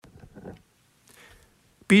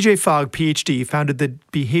B.J. Fogg, Ph.D., founded the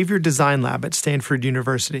Behavior Design Lab at Stanford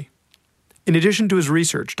University. In addition to his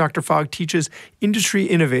research, Dr. Fogg teaches industry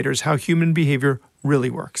innovators how human behavior really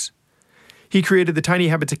works. He created the Tiny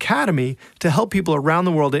Habits Academy to help people around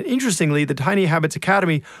the world, and interestingly, the Tiny Habits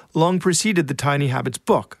Academy long preceded the Tiny Habits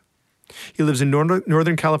book. He lives in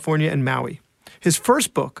Northern California and Maui. His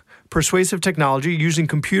first book, Persuasive Technology, Using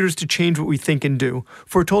Computers to Change What We Think and Do,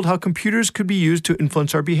 foretold how computers could be used to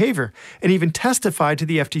influence our behavior, and even testified to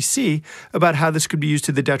the FTC about how this could be used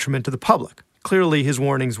to the detriment of the public. Clearly, his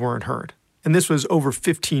warnings weren't heard. And this was over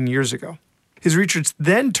 15 years ago. His research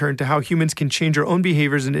then turned to how humans can change our own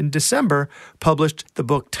behaviors, and in December, published the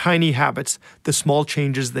book Tiny Habits, The Small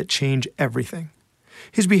Changes That Change Everything.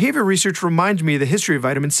 His behavior research reminds me of the history of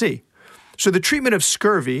vitamin C. So the treatment of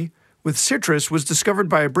scurvy with citrus was discovered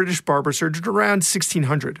by a British barber surgeon around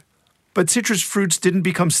 1600. But citrus fruits didn't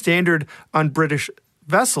become standard on British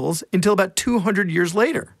vessels until about 200 years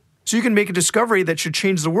later. So you can make a discovery that should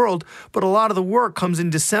change the world, but a lot of the work comes in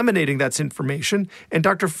disseminating that information, and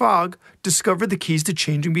Dr. Fogg discovered the keys to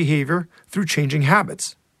changing behavior through changing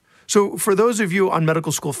habits. So for those of you on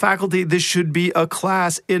medical school faculty, this should be a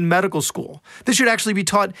class in medical school. This should actually be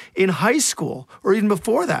taught in high school or even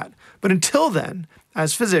before that. But until then,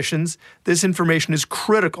 as physicians, this information is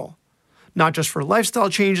critical, not just for lifestyle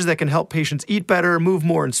changes that can help patients eat better, move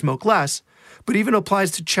more, and smoke less, but even applies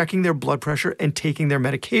to checking their blood pressure and taking their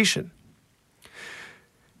medication.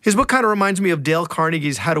 His book kind of reminds me of Dale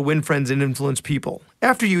Carnegie's How to Win Friends and Influence People.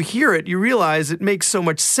 After you hear it, you realize it makes so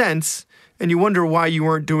much sense, and you wonder why you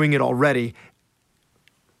weren't doing it already.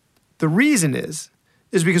 The reason is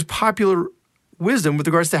because popular wisdom with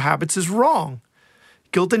regards to habits is wrong.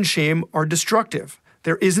 Guilt and shame are destructive.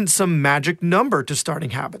 There isn't some magic number to starting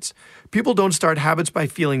habits. People don't start habits by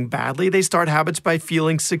feeling badly. They start habits by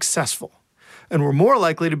feeling successful. And we're more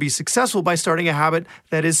likely to be successful by starting a habit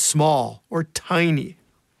that is small or tiny,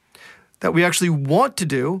 that we actually want to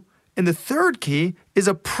do. And the third key is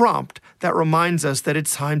a prompt that reminds us that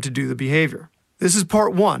it's time to do the behavior. This is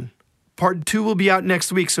part 1. Part 2 will be out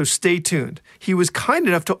next week, so stay tuned. He was kind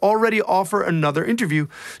enough to already offer another interview,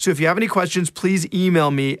 so if you have any questions, please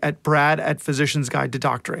email me at brad@Physician's Guide to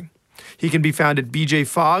Doctoring. He can be found at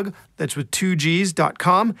bjfogg, that's with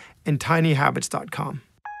 2gs.com, and tinyhabits.com.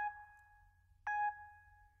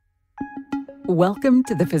 Welcome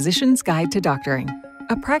to the Physician's Guide to Doctoring,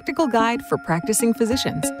 a practical guide for practicing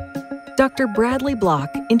physicians. Dr. Bradley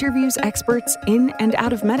Block interviews experts in and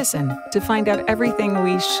out of medicine to find out everything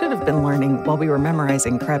we should have been learning while we were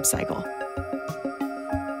memorizing Krebs cycle.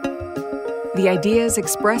 The ideas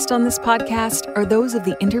expressed on this podcast are those of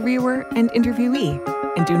the interviewer and interviewee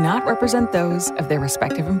and do not represent those of their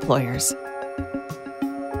respective employers.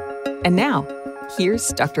 And now, here's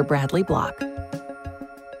Dr. Bradley Block.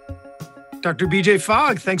 Dr. B.J.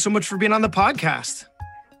 Fogg, thanks so much for being on the podcast.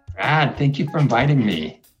 Brad, thank you for inviting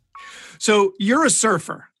me. So you're a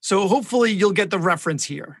surfer, so hopefully you'll get the reference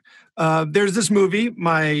here. There's this movie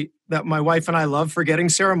that my wife and I love, Forgetting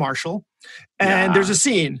Sarah Marshall, and there's a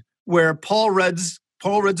scene where Paul Rudd's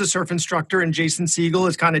a surf instructor, and Jason Segel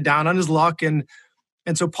is kind of down on his luck, and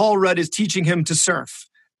so Paul Rudd is teaching him to surf.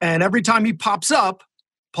 And every time he pops up,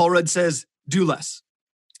 Paul Rudd says, "Do less."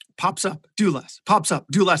 Pops up, do less. Pops up,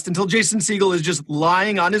 do less, until Jason Segel is just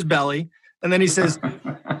lying on his belly, and then he says,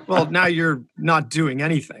 "Well, now you're not doing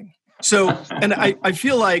anything." So, and I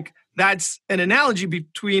feel like that's an analogy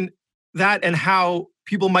between that and how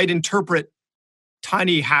people might interpret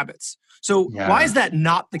tiny habits. So why is that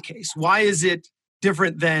not the case? Why is it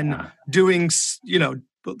different than doing,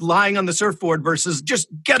 lying on the surfboard versus just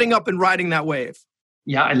getting up and riding that wave?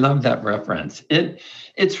 Yeah, I love that reference.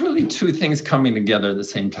 It's really two things coming together at the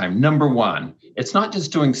same time. Number one, it's not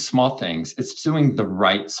just doing small things, it's doing the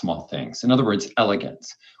right small things. In other words,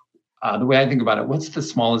 elegance. The way I think about it, what's the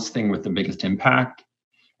smallest thing with the biggest impact?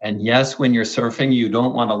 And yes, when you're surfing, you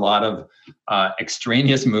don't want a lot of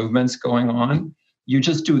extraneous movements going on. You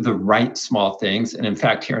just do the right small things. And in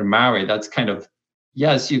fact, here in Maui, that's kind of,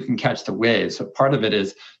 yes, you can catch the waves, but part of it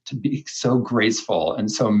is to be so graceful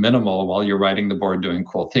and so minimal while you're riding the board doing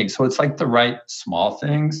cool things. So it's like the right small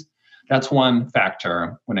things. That's one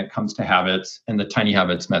factor when it comes to habits, and the tiny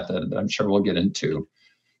habits method that I'm sure we'll get into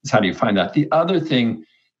is how do you find that? The other thing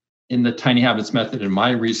in the tiny habits method in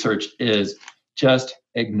my research is just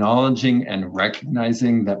acknowledging and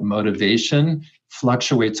recognizing that motivation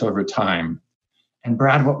fluctuates over time. And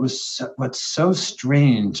Brad, what's so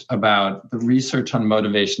strange about the research on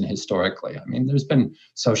motivation historically? I mean, there's been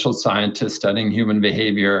social scientists studying human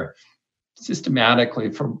behavior systematically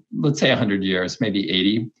for, let's say, 100 years, maybe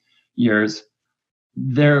 80 years.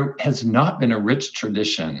 There has not been a rich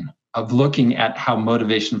tradition of looking at how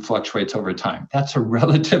motivation fluctuates over time. That's a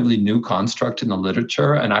relatively new construct in the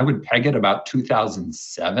literature, and I would peg it about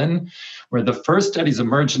 2007, where the first studies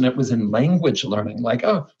emerged, and it was in language learning, like,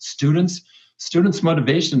 students'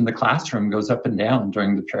 motivation in the classroom goes up and down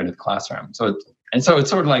during the period of the classroom. So it's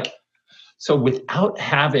sort of like, so without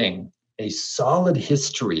having a solid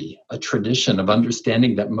history, a tradition of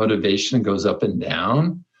understanding that motivation goes up and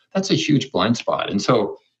down, that's a huge blind spot. And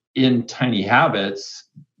so in Tiny Habits,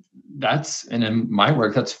 and in my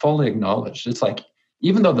work, that's fully acknowledged. It's like,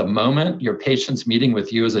 even though the moment your patient's meeting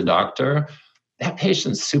with you as a doctor, that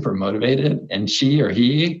patient's super motivated and she or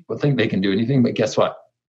he will think they can do anything, but guess what?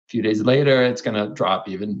 A few days later, it's going to drop,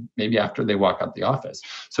 even maybe after they walk out the office.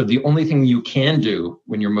 So the only thing you can do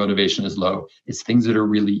when your motivation is low is things that are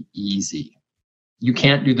really easy. You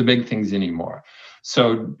can't do the big things anymore.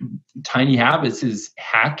 So Tiny Habits is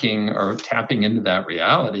hacking or tapping into that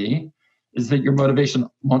reality, is that your motivation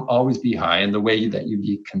won't always be high. And the way that you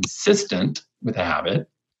be consistent with a habit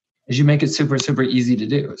is you make it super, super easy to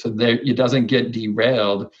do. So it doesn't get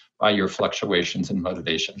derailed by your fluctuations in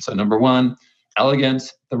motivation. So number one,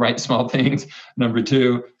 elegance, the right small things. Number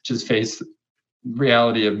two, just face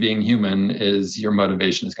reality of being human, is your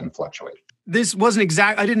motivation is going to fluctuate. This wasn't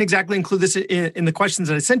I didn't exactly include this in the questions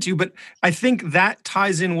that I sent to you, but I think that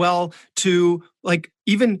ties in well to like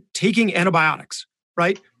even taking antibiotics,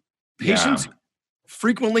 right? Patients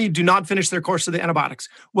frequently do not finish their course of the antibiotics.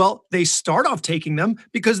 Well, they start off taking them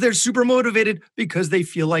because they're super motivated because they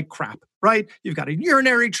feel like crap, right? You've got a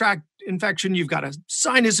urinary tract infection, you've got a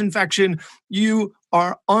sinus infection, you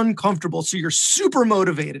are uncomfortable, so you're super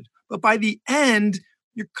motivated. But by the end,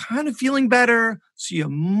 you're kind of feeling better, so you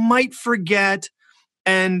might forget.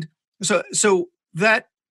 And so that,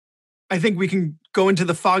 I think we can go into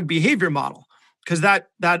the Fogg behavior model, because that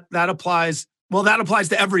applies. Well, that applies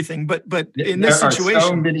to everything, but in this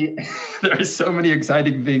situation, there are so many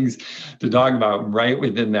exciting things to talk about right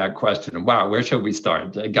within that question. Wow, where should we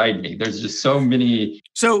start? Guide me. There's just so many.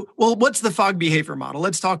 So, what's the Fogg behavior model?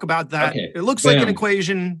 Let's talk about that. Okay. It looks like an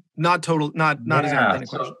equation, not exactly an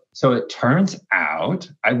equation. So it turns out,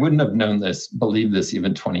 I wouldn't have believed this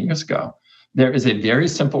even 20 years ago. There is a very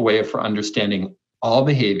simple way for understanding all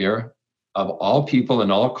behavior of all people in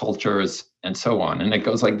all cultures and so on. And it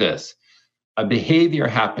goes like this. A behavior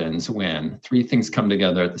happens when three things come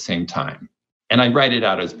together at the same time. And I write it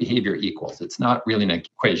out as behavior equals. It's not really an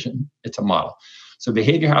equation, it's a model. So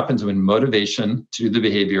behavior happens when motivation to do the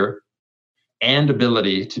behavior and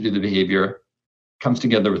ability to do the behavior comes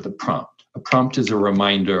together with a prompt. A prompt is a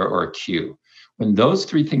reminder or a cue. When those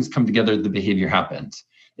three things come together, the behavior happens.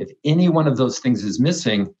 If any one of those things is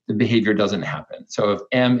missing, the behavior doesn't happen. So if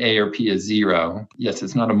M, A, or P is 0, yes,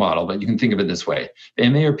 it's not a model, but you can think of it this way. If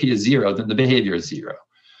M, A, or P is 0, then the behavior is 0.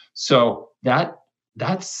 So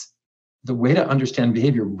that's the way to understand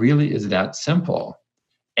behavior, really is that simple.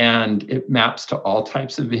 And it maps to all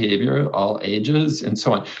types of behavior, all ages, and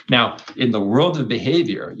so on. Now, in the world of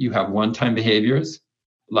behavior, you have one-time behaviors,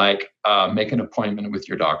 like make an appointment with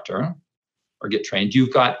your doctor or get trained.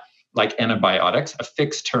 You've got like antibiotics, a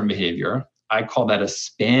fixed term behavior. I call that a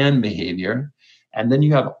span behavior. And then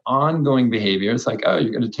you have ongoing behaviors like, you're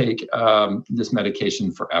going to take this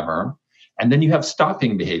medication forever. And then you have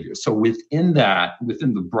stopping behaviors. So within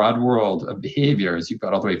the broad world of behaviors, you've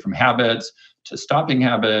got all the way from habits to stopping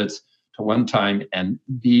habits to one time, and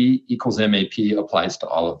B equals MAP applies to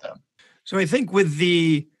all of them. So I think with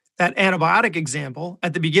that antibiotic example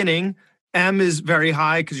at the beginning, M is very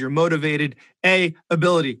high because you're motivated. A,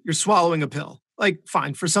 ability, you're swallowing a pill. Like,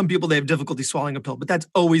 fine, for some people, they have difficulty swallowing a pill, but that's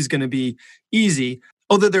always going to be easy.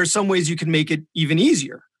 Although there are some ways you can make it even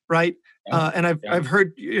easier, right? Yeah. And I've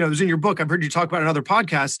heard, it was in your book, I've heard you talk about in other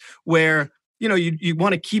podcasts where, you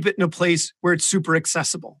want to keep it in a place where it's super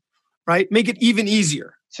accessible, right? Make it even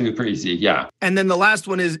easier. Super easy, yeah. And then the last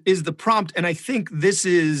one is the prompt. And I think this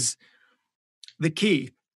is the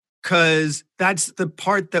key, because that's the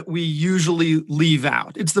part that we usually leave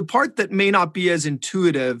out. It's the part that may not be as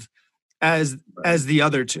intuitive as the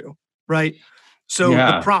other two, right? So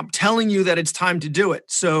the prompt telling you that it's time to do it.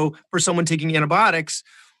 So for someone taking antibiotics,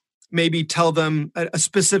 maybe tell them a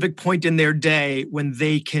specific point in their day when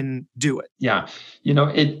they can do it. Yeah.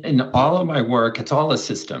 In all of my work, it's all a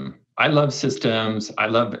system. I love systems.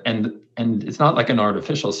 And it's not like an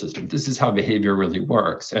artificial system. This is how behavior really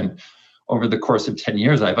works. And over the course of 10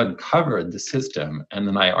 years, I've uncovered the system, and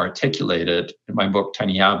then I articulate it in my book,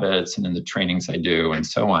 Tiny Habits, and in the trainings I do, and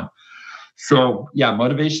so on. So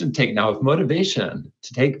motivation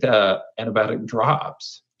to take the antibiotic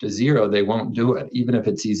drops to 0, they won't do it, even if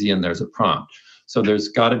it's easy and there's a prompt. So there's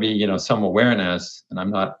got to be, some awareness, and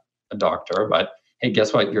I'm not a doctor, but hey,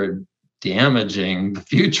 guess what? You're damaging the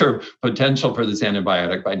future potential for this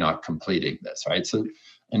antibiotic by not completing this, right? So,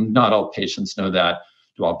 and not all patients know that.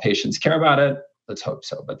 Do all patients care about it? Let's hope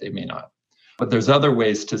so, but they may not. But there's other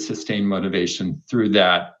ways to sustain motivation through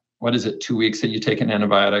that. What is it, 2 weeks that you take an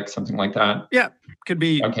antibiotic, something like that? Yeah, could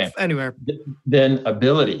be anywhere. Then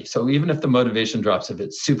ability. So even if the motivation drops, if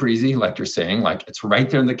it's super easy, like you're saying, like it's right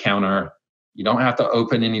there in the counter, you don't have to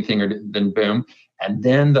open anything, or then boom. And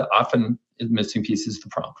then the often missing piece is the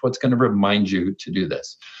prompt. What's going to remind you to do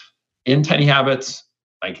this? In Tiny Habits,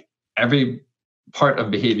 like every part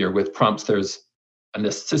of behavior with prompts, there's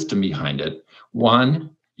a system behind it.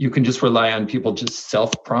 One, you can just rely on people just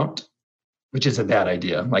self-prompt, which is a bad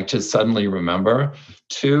idea, like just suddenly remember.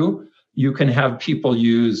 Two, you can have people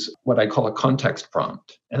use what I call a context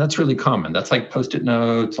prompt. And that's really common. That's like Post-it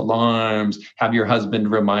notes, alarms, have your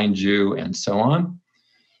husband remind you, and so on.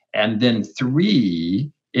 And then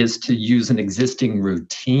three is to use an existing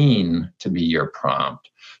routine to be your prompt.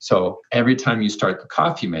 So every time you start the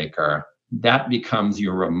coffee maker, that becomes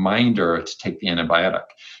your reminder to take the antibiotic.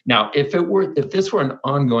 Now, if this were an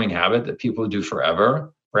ongoing habit that people do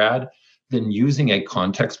forever, Brad, then using a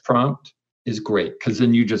context prompt is great, because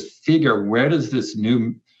then you just figure, where does this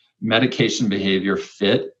new medication behavior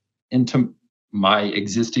fit into my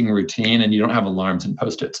existing routine? And you don't have alarms and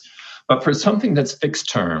Post-its. But for something that's fixed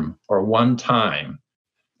term or one time,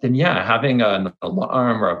 then yeah, having an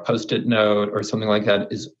alarm or a Post-it note or something like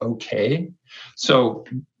that is okay. So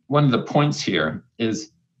one of the points here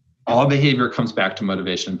is all behavior comes back to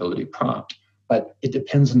motivation, ability, prompt, but it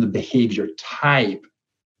depends on the behavior type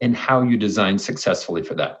and how you design successfully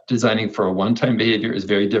for that. Designing for a one-time behavior is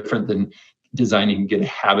very different than designing to get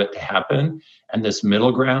a habit to happen. And this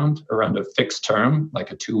middle ground around a fixed term,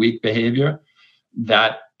 like a 2-week behavior,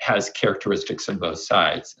 that has characteristics of both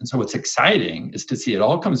sides. And so what's exciting is to see it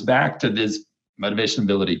all comes back to this motivation,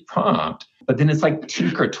 ability, prompt, but then it's like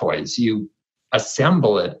tinker toys. You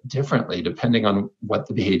assemble it differently depending on what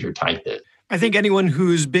the behavior type is. I think anyone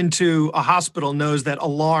who's been to a hospital knows that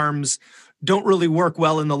alarms don't really work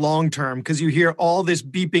well in the long term, because you hear all this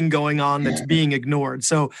beeping going on that's being ignored.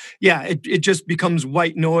 So yeah, it just becomes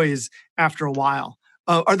white noise after a while.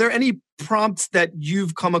 Are there any prompts that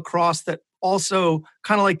you've come across that also,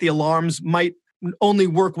 kind of like the alarms, might only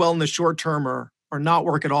work well in the short term or not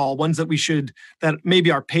work at all? Ones that maybe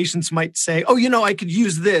our patients might say, oh, I could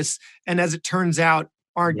use this. And as it turns out,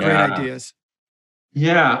 aren't great ideas.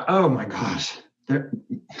 Yeah. Oh my gosh.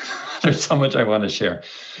 There's so much I want to share.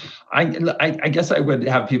 I guess I would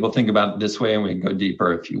have people think about it this way, and we can go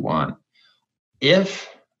deeper if you want. If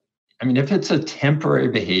it's a temporary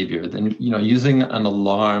behavior, then, using an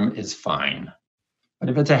alarm is fine. But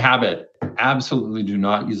if it's a habit, absolutely do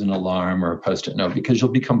not use an alarm or a Post-it note, because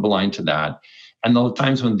you'll become blind to that. And the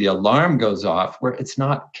times when the alarm goes off where it's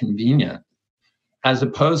not convenient, as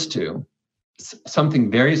opposed to something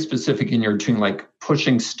very specific in your routine, like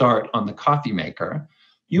pushing start on the coffee maker,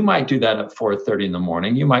 you might do that at 4:30 in the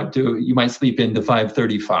morning. You might sleep into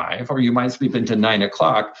 5:35, or you might sleep into 9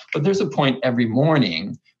 o'clock. But there's a point every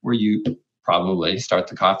morning where you probably start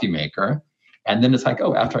the coffee maker. And then it's like,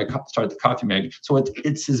 oh, after I start the coffee maker. So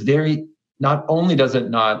it's this very, not only does it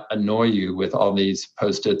not annoy you with all these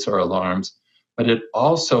Post-its or alarms, but it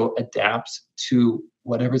also adapts to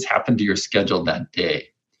whatever's happened to your schedule that day.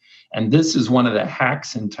 And this is one of the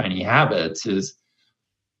hacks in Tiny Habits is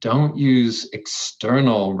don't use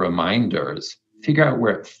external reminders. Figure out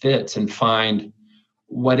where it fits and find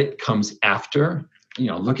what it comes after.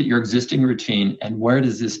 Look at your existing routine and where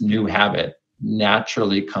does this new habit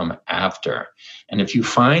naturally come after. And if you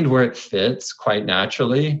find where it fits quite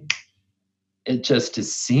naturally, it just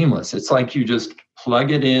is seamless. It's like you just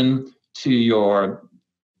plug it in to your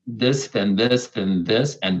this, then this, then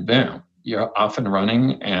this, and boom, you're off and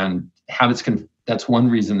running. And that's one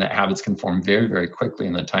reason that habits can form very, very quickly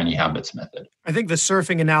in the Tiny Habits method. I think the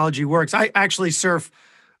surfing analogy works. I actually surf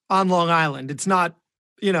on Long Island. It's not,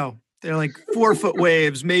 they're like 4-foot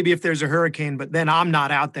waves, maybe if there's a hurricane, but then I'm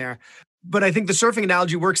not out there. But I think the surfing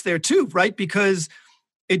analogy works there too, right? Because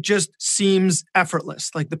it just seems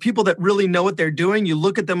effortless. Like the people that really know what they're doing, you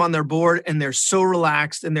look at them on their board and they're so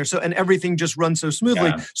relaxed and and everything just runs so smoothly.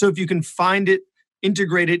 Yeah. So if you can find it,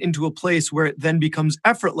 integrate it into a place where it then becomes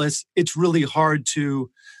effortless, it's really hard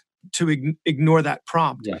to ignore that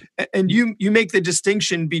prompt. Yeah. And you make the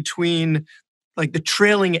distinction between like the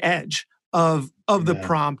trailing edge of the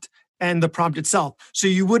prompt and the prompt itself. So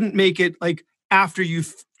you wouldn't make it like after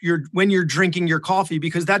when you're drinking your coffee,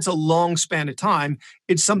 because that's a long span of time.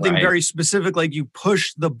 It's something very specific, like you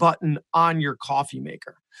push the button on your coffee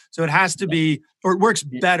maker. So it has to be, or it works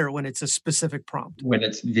better when it's a specific prompt. When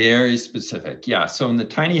it's very specific. Yeah. So in the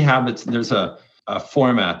Tiny Habits, there's a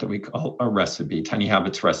format that we call a recipe, Tiny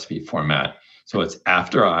Habits recipe format. So it's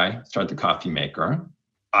after I start the coffee maker,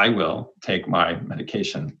 I will take my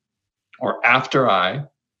medication. Or after I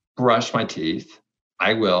brush my teeth,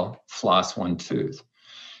 I will floss one tooth.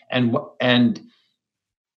 And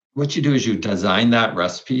what you do is you design that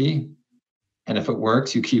recipe. And if it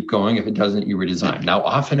works, you keep going. If it doesn't, you redesign. Now,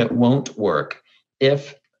 often it won't work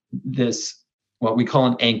if what we call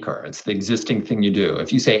an anchor, it's the existing thing you do.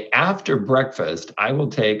 If you say, after breakfast, I will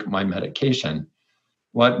take my medication,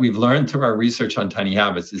 what we've learned through our research on Tiny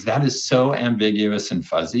Habits is that is so ambiguous and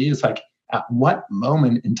fuzzy. It's like, at what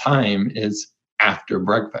moment in time is after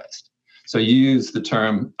breakfast? So you use the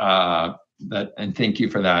term and thank you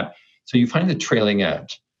for that. So you find the trailing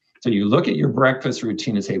edge. So you look at your breakfast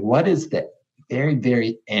routine and say, what is the very,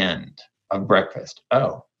 very end of breakfast?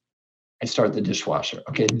 Oh, I start the dishwasher.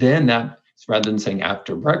 Okay, then that, rather than saying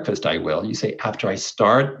after breakfast, I will, you say after I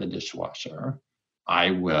start the dishwasher,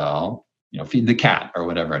 I will, feed the cat or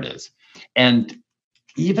whatever it is. And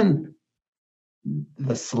even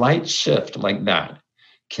the slight shift like that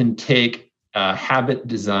can take a habit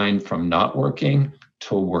design from not working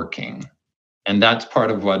to working. And that's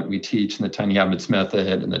part of what we teach in the Tiny Habits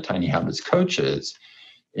method and the Tiny Habits coaches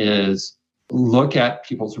is look at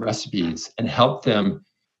people's recipes and help them.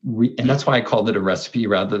 And that's why I called it a recipe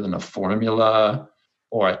rather than a formula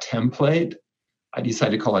or a template. I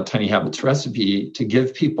decided to call it Tiny Habits recipe to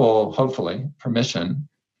give people, hopefully, permission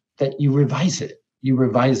that you revise it. You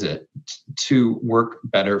revise it to work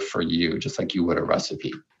better for you, just like you would a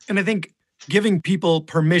recipe. And I think giving people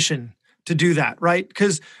permission to do that, right?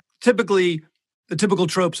 Because typically, the typical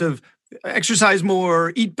tropes of exercise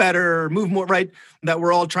more, eat better, move more, right? That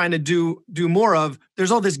we're all trying to do more of.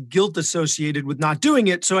 There's all this guilt associated with not doing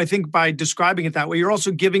it. So I think by describing it that way, you're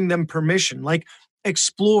also giving them permission. Like,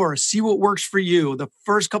 explore, see what works for you. The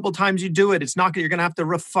first couple of times you do it, it's not you're going to have to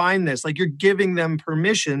refine this. Like, you're giving them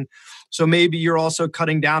permission. So maybe you're also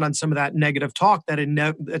cutting down on some of that negative talk,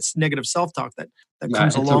 that's negative self-talk that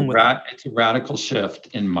comes along with it. It's a radical shift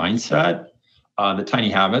in mindset. The Tiny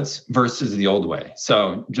Habits versus the old way.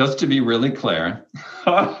 So just to be really clear,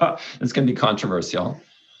 it's going to be controversial.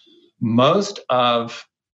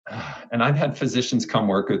 And I've had physicians come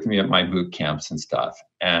work with me at my boot camps and stuff.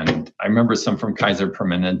 And I remember some from Kaiser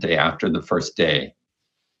Permanente after the first day.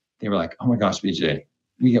 They were like, oh my gosh, BJ,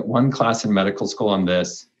 we get one class in medical school on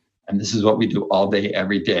this, and this is what we do all day,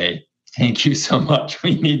 every day. Thank you so much.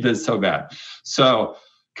 We need this so bad. So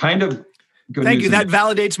kind of Thank you. That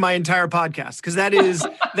validates my entire podcast, because that is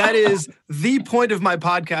the point of my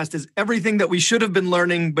podcast, is everything that we should have been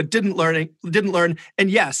learning but didn't learn.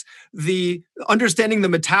 And yes, the understanding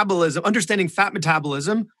fat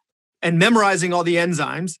metabolism and memorizing all the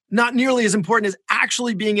enzymes, not nearly as important as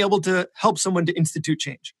actually being able to help someone to institute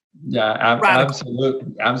change. Yeah,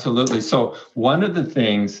 absolutely. So one of the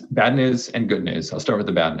things, bad news and good news. I'll start with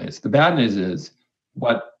the bad news. The bad news is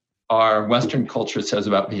what our Western culture says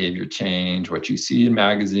about behavior change, what you see in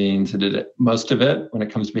magazines, most of it, when it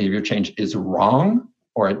comes to behavior change, is wrong,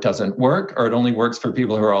 or it doesn't work, or it only works for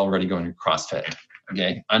people who are already going to CrossFit,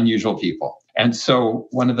 okay? Unusual people. And so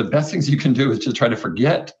one of the best things you can do is just try to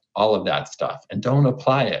forget all of that stuff and don't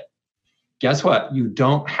apply it. Guess what? You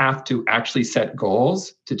don't have to actually set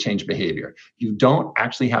goals to change behavior. You don't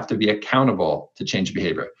actually have to be accountable to change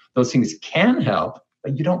behavior. Those things can help,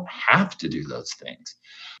 but you don't have to do those things.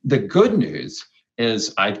 The good news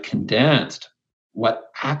is I've condensed what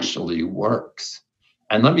actually works.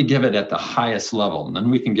 And let me give it at the highest level. And then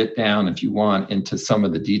we can get down, if you want, into some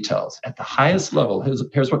of the details. At the highest level,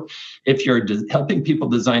 here's what, if you're helping people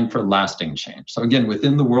design for lasting change. So again,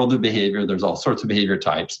 within the world of behavior, there's all sorts of behavior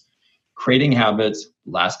types. Creating habits,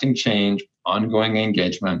 lasting change, ongoing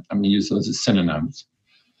engagement. I'm going to use those as synonyms.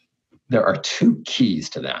 There are two keys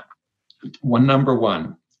to that. Number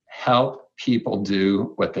one, help people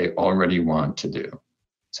do what they already want to do.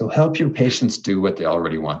 So help your patients do what they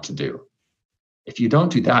already want to do. If you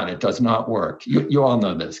don't do that, it does not work. You all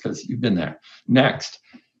know this because you've been there. Next,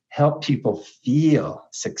 help people feel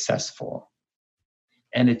successful.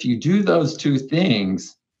 And if you do those two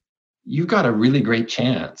things, you've got a really great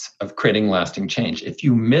chance of creating lasting change. If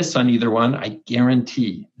you miss on either one, I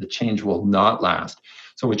guarantee the change will not last.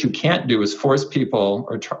 So what you can't do is force people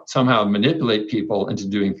or somehow manipulate people into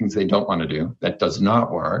doing things they don't want to do. That does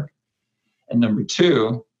not work. And number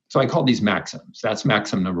two, so I call these maxims. That's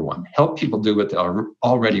maxim number one. Help people do what they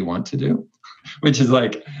already want to do. which is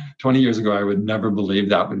like 20 years ago, I would never believe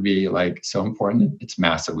that would be like so important. It's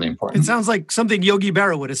massively important. It sounds like something Yogi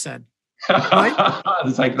Berra would have said. Right?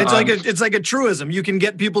 It's like a truism. You can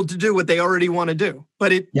get people to do what they already want to do,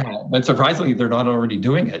 but surprisingly, they're not already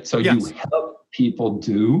doing it. So yes. You help people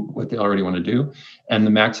do what they already want to do. And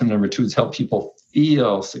the maxim number 2 is help people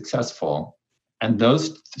feel successful. And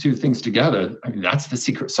those two things together, I mean, that's the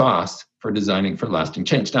secret sauce for designing for lasting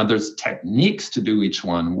change. Now, there's techniques to do each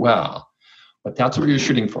one well, but that's what you're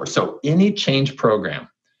shooting for. So any change program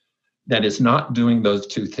that is not doing those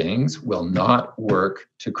two things will not work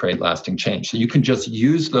to create lasting change. So you can just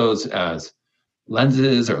use those as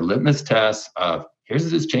lenses or litmus tests of, here's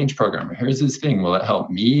this change program, or here's this thing. Will it help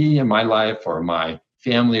me in my life or my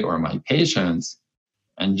family or my patients?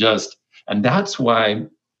 And that's why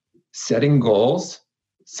setting goals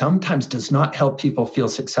sometimes does not help people feel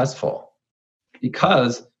successful,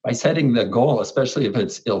 because by setting the goal, especially if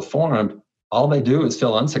it's ill-formed, all they do is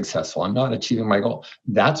feel unsuccessful. I'm not achieving my goal.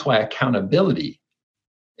 That's why accountability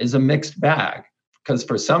is a mixed bag, because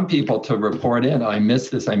for some people to report in, I miss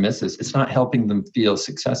this, it's not helping them feel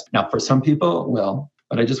successful. Now, for some people, it will,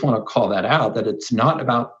 but I just want to call that out, that it's not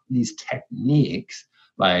about these techniques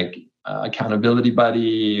like accountability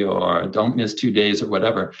buddy or don't miss 2 days or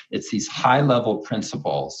whatever. It's these high-level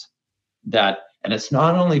principles and it's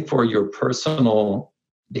not only for your personal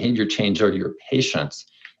behavior change or your patients.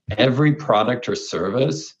 Every product or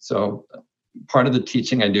service. So part of the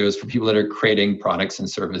teaching I do is for people that are creating products and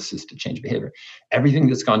services to change behavior. Everything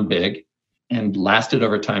that's gone big and lasted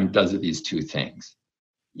over time does these two things.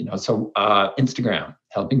 So Instagram,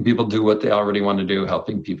 helping people do what they already want to do,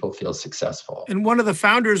 helping people feel successful. And one of the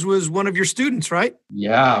founders was one of your students, right?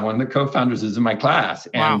 Yeah, one of the co-founders is in my class.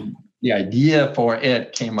 Wow. And the idea for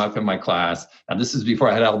it came up in my class. Now, this is before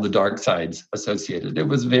I had all the dark sides associated. It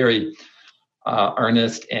was very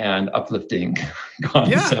earnest and uplifting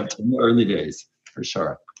concept in the early days, for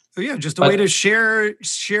sure. So just a way to share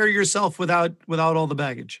yourself without all the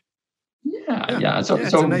baggage. Yeah. So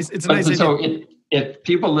it's a nice idea. If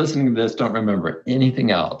people listening to this don't remember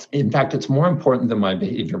anything else, in fact, it's more important than my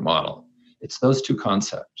behavior model. It's those two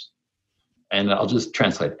concepts. And I'll just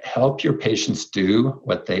translate. Help your patients do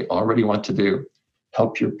what they already want to do.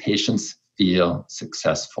 Help your patients feel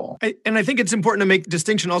successful. And I think it's important to make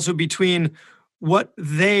distinction also between what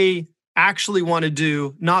they actually want to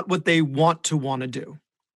do, not what they want to do,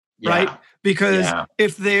 right? Because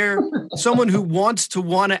if they're someone who wants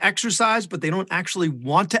to exercise, but they don't actually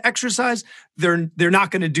want to exercise, they're not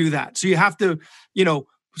going to do that. So you have to,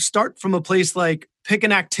 start from a place like pick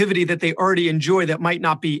an activity that they already enjoy that might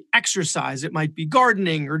not be exercise. It might be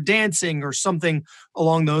gardening or dancing or something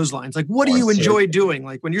along those lines. Like, what do you enjoy doing?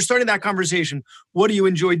 Like when you're starting that conversation, what do you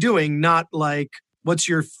enjoy doing? Not like, what's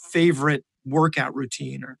your favorite workout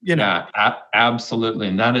routine or, Yeah, absolutely.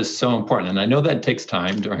 And that is so important. And I know that takes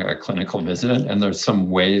time during a clinical visit, and there's some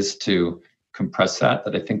ways to compress that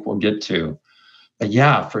I think we'll get to. But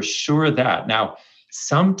yeah, for sure that. Now,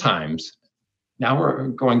 sometimes, now we're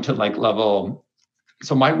going to like level.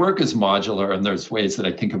 So my work is modular, and there's ways that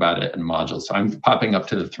I think about it in modules. So I'm popping up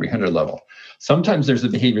to the 300 level. Sometimes there's a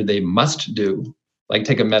behavior they must do, like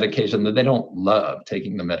take a medication that they don't love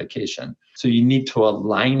taking the medication. So you need to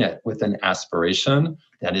align it with an aspiration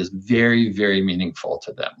that is very, very meaningful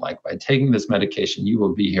to them. Like by taking this medication, you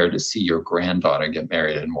will be here to see your granddaughter get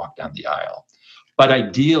married and walk down the aisle. But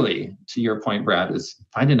ideally, to your point, Brad, is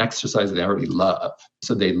find an exercise they already love.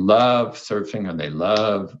 So they love surfing or they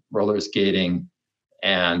love roller skating,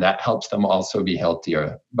 and that helps them also be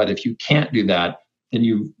healthier. But if you can't do that, then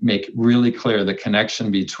you make really clear the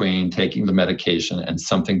connection between taking the medication and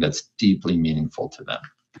something that's deeply meaningful to them.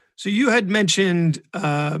 So you had mentioned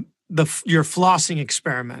your flossing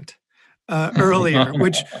experiment earlier,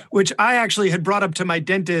 which I actually had brought up to my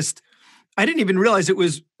dentist. I didn't even realize it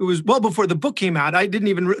was well before the book came out. I didn't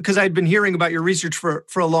even, because I'd been hearing about your research for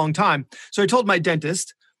a long time. So I told my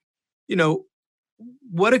dentist,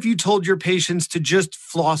 what if you told your patients to just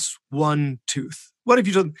floss one tooth? What if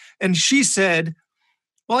you told, and she said,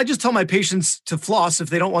 well, I just tell my patients to floss if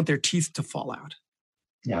they don't want their teeth to fall out.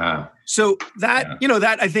 Yeah. So that,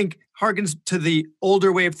 that I think harkens to the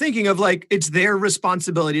older way of thinking of like, it's their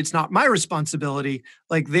responsibility. It's not my responsibility.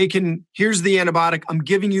 Like here's the antibiotic. I'm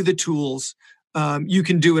giving you the tools. You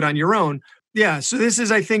can do it on your own. Yeah. So this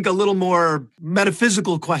is, I think, a little more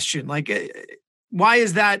metaphysical question. Like, why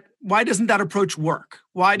doesn't that approach work?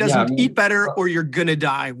 Why doesn't eat better or you're going to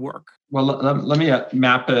die work? Well, let me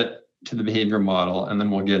map it to the behavior model, and then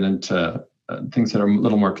we'll get into things that are a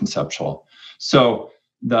little more conceptual. So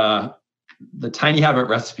the tiny habit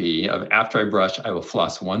recipe of after I brush, I will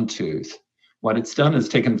floss one tooth What it's done is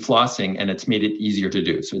taken flossing and it's made it easier to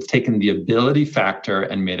do. So it's taken the ability factor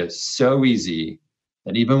and made it so easy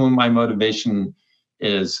that even when my motivation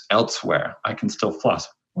is elsewhere, I can still floss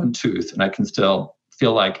one tooth and I can still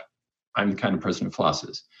feel like I'm the kind of person who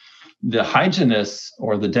flosses. The hygienists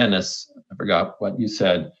or the dentists, I forgot what you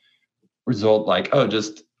said, result like, oh,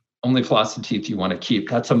 just only floss the teeth you want to keep.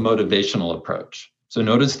 That's a motivational approach. So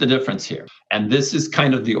notice the difference here. And this is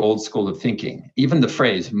kind of the old school of thinking. Even the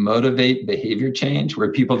phrase motivate behavior change,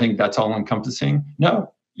 where people think that's all encompassing.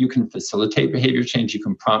 No, you can facilitate behavior change. You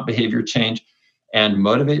can prompt behavior change and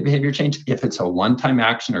motivate behavior change if it's a one-time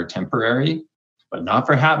action or temporary, but not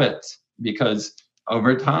for habits, because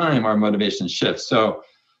over time our motivation shifts. So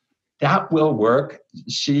that will work.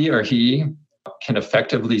 She or he can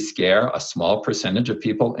effectively scare a small percentage of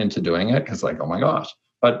people into doing it because like, oh my gosh.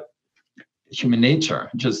 But human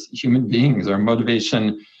nature, just human beings, our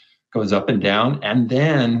motivation goes up and down. And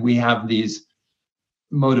then we have these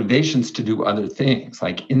motivations to do other things.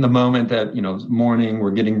 Like in the moment that, morning,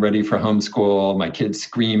 we're getting ready for homeschool, my kid's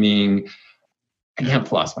screaming, I can't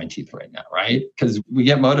floss my teeth right now, right? Because we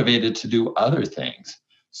get motivated to do other things.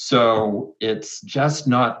 So it's just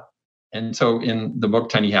not. And so in the book,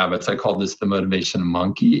 Tiny Habits, I call this the motivation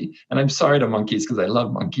monkey. And I'm sorry to monkeys because I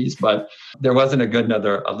love monkeys, but there wasn't a good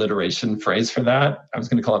another alliteration phrase for that. I was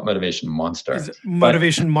going to call it motivation monster.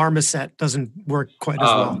 Motivation marmoset doesn't work quite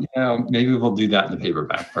as well. Maybe we'll do that in the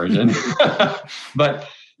paperback version. But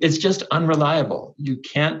it's just unreliable. You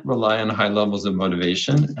can't rely on high levels of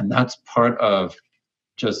motivation. And that's part of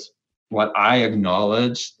just what I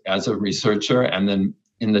acknowledge as a researcher. And then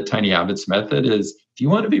in the Tiny Habits method is, if you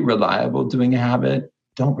want to be reliable doing a habit,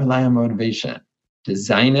 don't rely on motivation.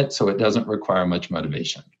 Design it so it doesn't require much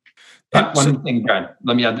motivation. But one thing, Brad,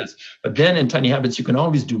 let me add this. But then in Tiny Habits, you can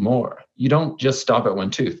always do more. You don't just stop at one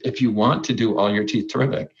tooth. If you want to do all your teeth,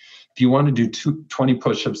 terrific. If you want to do 20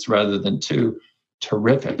 push-ups rather than 2,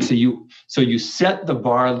 terrific. So you set the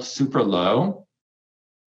bar super low,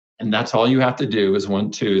 and that's all you have to do is one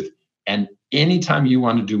tooth. And anytime you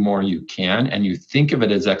want to do more, you can, and you think of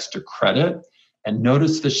it as extra credit. And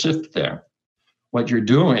notice the shift there. What you're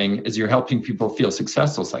doing is you're helping people feel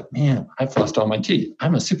successful. It's like, man, I flossed all my teeth.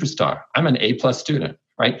 I'm a superstar. I'm an A+ student,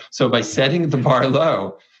 right? So by setting the bar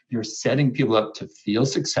low, you're setting people up to feel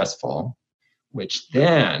successful, which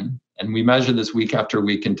then, and we measure this week after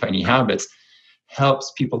week in Tiny Habits,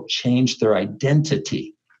 helps people change their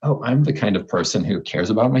identity. Oh, I'm the kind of person who cares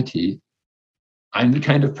about my teeth. I'm the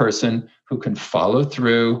kind of person who can follow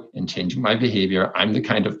through in changing my behavior. I'm the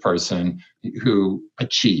kind of person who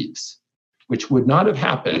achieves, which would not have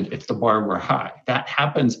happened if the bar were high. That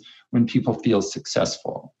happens when people feel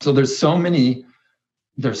successful. So there's so many,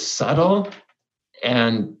 they're subtle.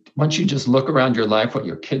 And once you just look around your life, what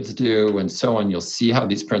your kids do and so on, you'll see how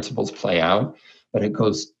these principles play out. But it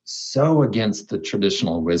goes so against the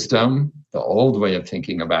traditional wisdom, the old way of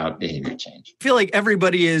thinking about behavior change. I feel like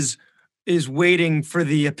everybody is waiting for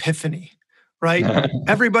the epiphany, right?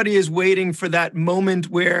 Everybody is waiting for that moment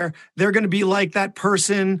where they're going to be like that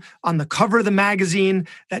person on the cover of the magazine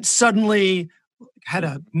that suddenly had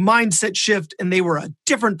a mindset shift and they were a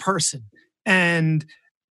different person. And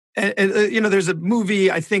there's a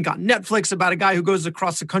movie, I think, on Netflix about a guy who goes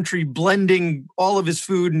across the country blending all of his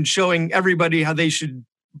food and showing everybody how they should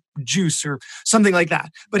juice or something like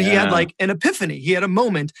that. But he had like an epiphany. He had a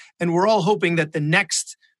moment, and we're all hoping that the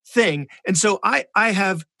next thing. And so I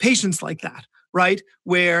have patients like that, right?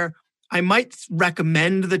 Where I might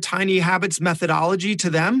recommend the Tiny Habits methodology to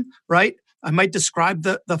them, right? I might describe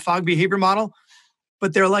the Fogg behavior model,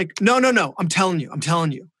 but they're like, no, I'm telling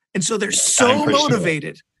you. And so they're so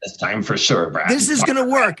motivated. Sure. It's time for sure, Brad. This is going to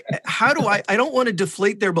work. How do I don't want to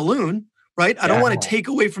deflate their balloon, right? I don't want to take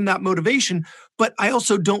away from that motivation, but I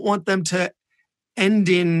also don't want them to end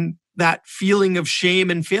in that feeling of shame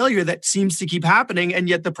and failure that seems to keep happening, and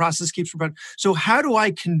yet the process keeps repeating. So how do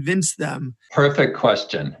I convince them? Perfect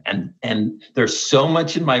question. And there's so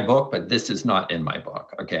much in my book, but this is not in my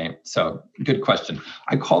book. Okay. So good question.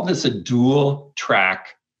 I call this a dual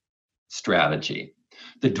track strategy.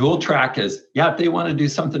 The dual track is, if they want to do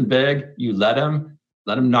something big, you let them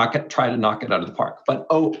try to knock it out of the park. But,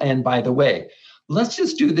 and by the way, let's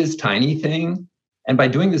just do this tiny thing. And by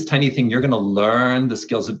doing this tiny thing, you're going to learn the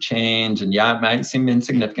skills of change. And it might seem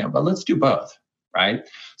insignificant, but let's do both, right?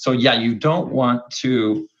 So you don't want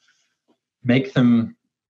to make them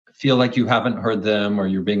feel like you haven't heard them or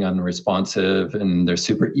you're being unresponsive and they're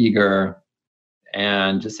super eager,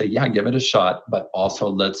 and just say, give it a shot, but also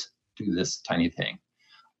let's do this tiny thing.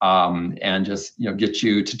 And just, get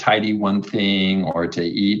you to tidy one thing or to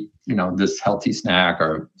eat, this healthy snack,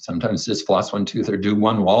 or sometimes just floss one tooth or do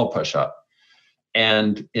one wall push-up.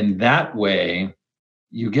 And in that way,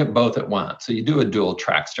 you get both at once. So you do a dual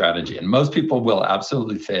track strategy. And most people will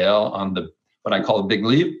absolutely fail on what I call a big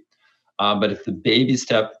leap. But if the baby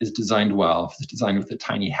step is designed well, if it's designed with the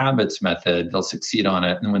tiny habits method, they'll succeed on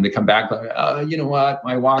it. And when they come back, like, oh, you know what?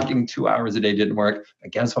 My walking 2 hours a day didn't work.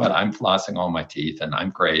 But guess what? I'm flossing all my teeth and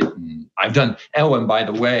I'm great. And I've done, and by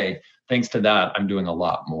the way, thanks to that, I'm doing a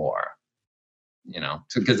lot more.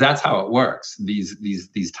 Because that's how it works.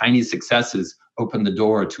 These tiny successes open the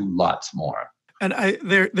door to lots more. And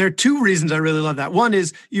there are two reasons I really love that. One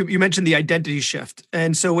is you mentioned the identity shift.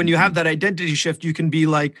 And so when you have that identity shift, you can be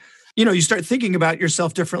like, you start thinking about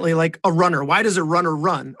yourself differently, like a runner. Why does a runner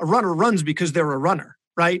run? A runner runs because they're a runner,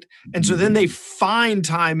 right? And so then they find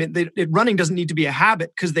time. Running doesn't need to be a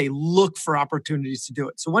habit because they look for opportunities to do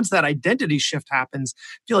it. So once that identity shift happens,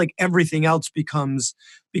 I feel like everything else becomes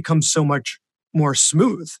so much more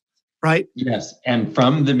smooth, right? Yes. And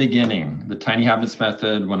from the beginning, the Tiny Habits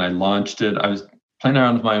Method, when I launched it, I was playing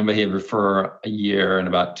around with my own behavior for a year in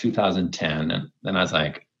about 2010. And then I was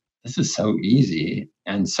like, this is so easy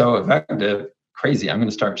and so effective, crazy. I'm going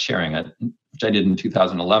to start sharing it, which I did in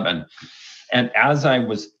 2011. And as I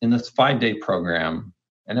was in this 5-day program,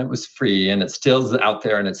 and it was free, and it's still out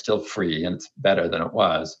there, and it's still free, and it's better than it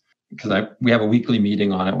was, because we have a weekly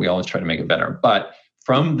meeting on it. We always try to make it better. But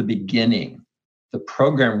from the beginning, the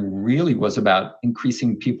program really was about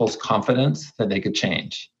increasing people's confidence that they could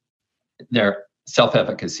change their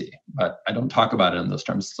self-efficacy. But I don't talk about it in those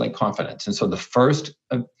terms. It's like confidence. And so the first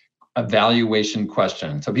evaluation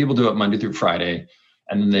question, so people do it Monday through Friday,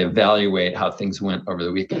 and then they evaluate how things went over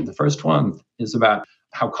the weekend. The first one is about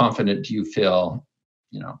how confident do you feel,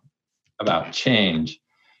 about change.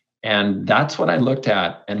 And that's what I looked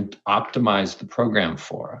at and optimized the program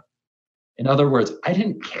for. In other words, I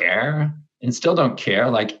didn't care and still don't care.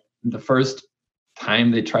 Like the first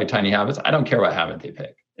time they try Tiny Habits, I don't care what habit they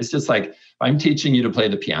pick. It's just like, if I'm teaching you to play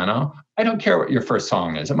the piano, I don't care what your first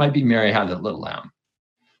song is. It might be Mary Had That Little Lamb,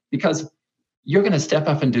 because you're going to step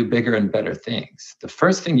up and do bigger and better things. The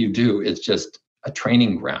first thing you do is just a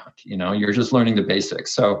training ground. You're just learning the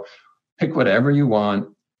basics. So pick whatever you want.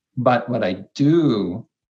 But what I do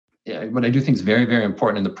think is very, very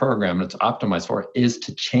important in the program, and it's optimized for, is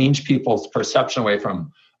to change people's perception away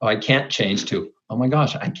from, oh, I can't change, to, oh my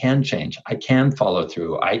gosh, I can change. I can follow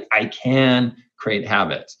through. I can create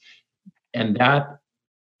habits. And that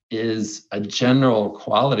is a general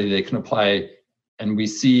quality they can apply. And we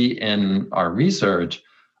see in our research,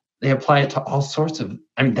 they apply it to all sorts of,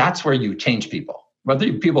 that's where you change people.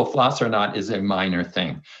 Whether people floss or not is a minor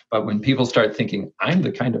thing. But when people start thinking, I'm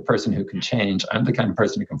the kind of person who can change, I'm the kind of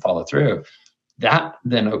person who can follow through, that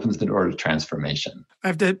then opens the door to transformation. I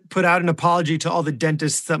have to put out an apology to all the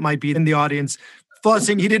dentists that might be in the audience.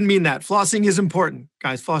 Flossing, he didn't mean that. Flossing is important,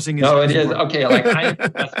 guys. Flossing is important. No, it is. Okay, like I'm the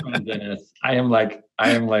best friend dentist. I am like,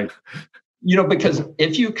 because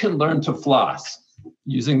if you can learn to floss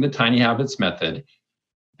using the Tiny Habits method,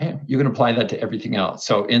 you can apply that to everything else.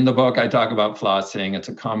 So in the book, I talk about flossing. It's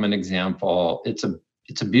a common example. It's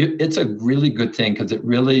a really good thing, because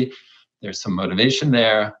there's some motivation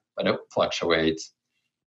there, but it fluctuates.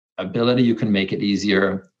 Ability, you can make it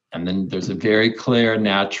easier. And then there's a very clear,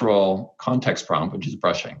 natural context prompt, which is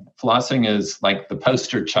brushing. Flossing is like the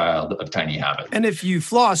poster child of Tiny Habits. And if you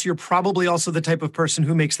floss, you're probably also the type of person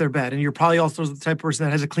who makes their bed. And you're probably also the type of person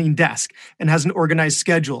that has a clean desk and has an organized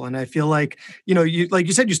schedule. And I feel like, like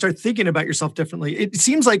you said, you start thinking about yourself differently. It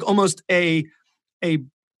seems like almost a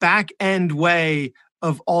back end way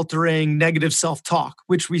of altering negative self-talk,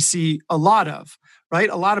 which we see a lot of, right?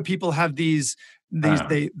 A lot of people have they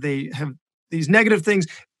have these negative things.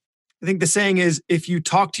 I think the saying is, if you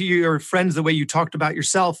talk to your friends the way you talked about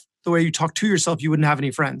yourself, the way you talk to yourself, you wouldn't have any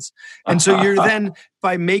friends. And so you're then,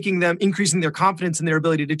 by making them, increasing their confidence in their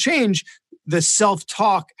ability to change, the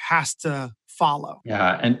self-talk has to follow.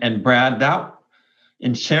 Yeah. And Brad, that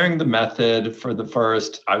in sharing the method for the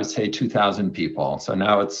first, I would say 2,000 people. So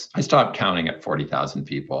now I stopped counting at 40,000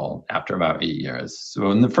 people after about 8 years. So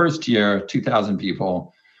in the first year, 2,000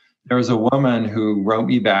 people, there was a woman who wrote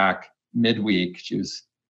me back midweek. She was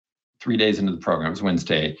 3 days into the program, it was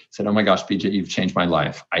Wednesday, said, oh my gosh, BJ, you've changed my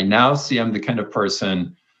life. I now see I'm the kind of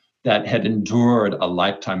person that had endured a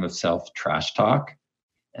lifetime of self-trash talk.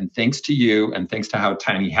 And thanks to you, and thanks to how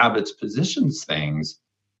Tiny Habits positions things,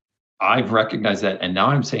 I've recognized that. And now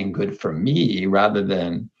I'm saying good for me rather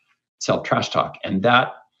than self-trash talk. And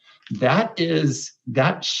that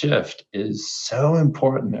shift is so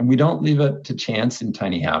important. And we don't leave it to chance in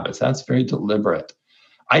Tiny Habits. That's very deliberate.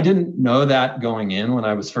 I didn't know that going in when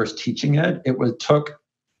I was first teaching it.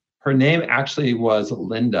 Her name actually was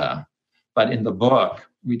Linda, but in the book,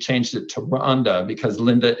 we changed it to Rhonda because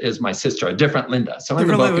Linda is my sister, a different Linda. So in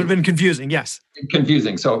the It book, would have been confusing, yes.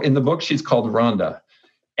 Confusing. So in the book, she's called Rhonda.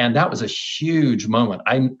 And that was a huge moment.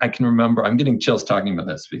 I can remember, I'm getting chills talking about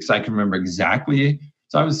this because I can remember exactly.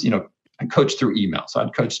 So I was, I coached through email. So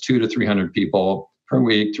I'd coach 200 to 300 people per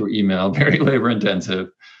week through email, very labor intensive.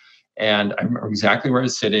 And I remember exactly where I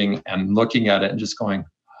was sitting and looking at it and just going,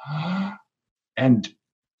 and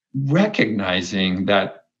recognizing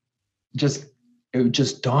that it would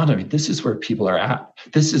just dawn on me, this is where people are at.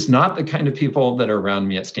 This is not the kind of people that are around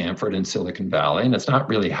me at Stanford and Silicon Valley. And it's not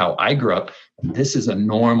really how I grew up. This is a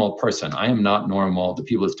normal person. I am not normal. The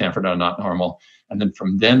people at Stanford are not normal. And then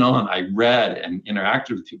from then on, I read and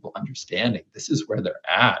interacted with people understanding this is where they're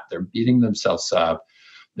at. They're beating themselves up.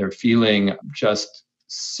 They're feeling just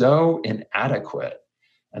so inadequate.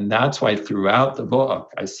 And that's why throughout the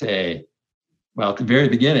book, I say, well, at the very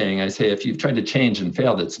beginning, I say, if you've tried to change and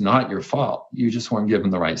failed, it's not your fault. You just weren't given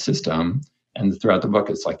the right system. And throughout the book,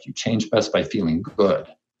 it's like you change best by feeling good,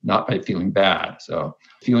 not by feeling bad. So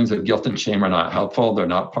feelings of guilt and shame are not helpful. They're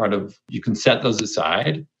not part of, you can set those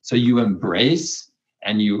aside. So you embrace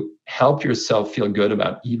and you help yourself feel good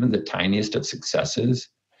about even the tiniest of successes.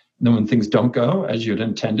 And then when things don't go as you'd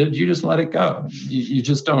intended, you just let it go. You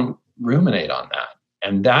just don't ruminate on that.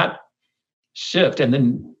 And that shift, and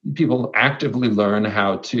then people actively learn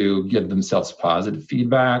how to give themselves positive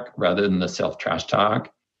feedback rather than the self-trash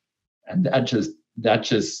talk. And that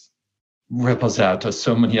just ripples out to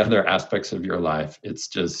so many other aspects of your life. It's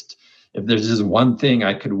just, if there's just one thing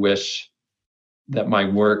I could wish that my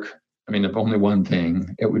work, if only one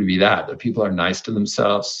thing, it would be that people are nice to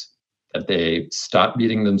themselves, that they stop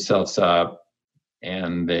beating themselves up,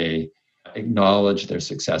 and they acknowledge their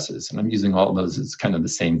successes. And I'm using all those as kind of the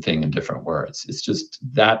same thing in different words. It's just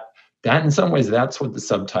that in some ways, that's what the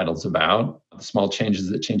subtitle's about. The small changes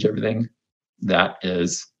that change everything. It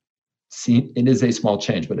is a small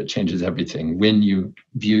change, but it changes everything when you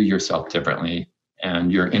view yourself differently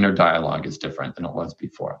and your inner dialogue is different than it was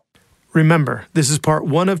before. Remember, this is part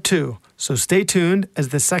 1 of 2, so stay tuned as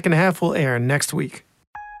the second half will air next week.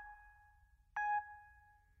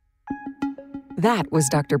 That was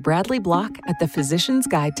Dr. Bradley Block at The Physician's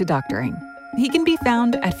Guide to Doctoring. He can be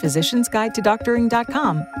found at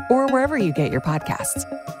physiciansguidetodoctoring.com or wherever you get your podcasts.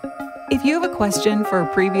 If you have a question for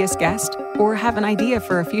a previous guest or have an idea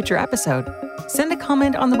for a future episode, send a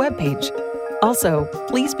comment on the webpage. Also,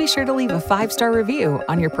 please be sure to leave a 5-star review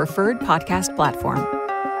on your preferred podcast platform.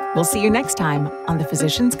 We'll see you next time on The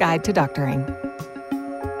Physician's Guide to Doctoring.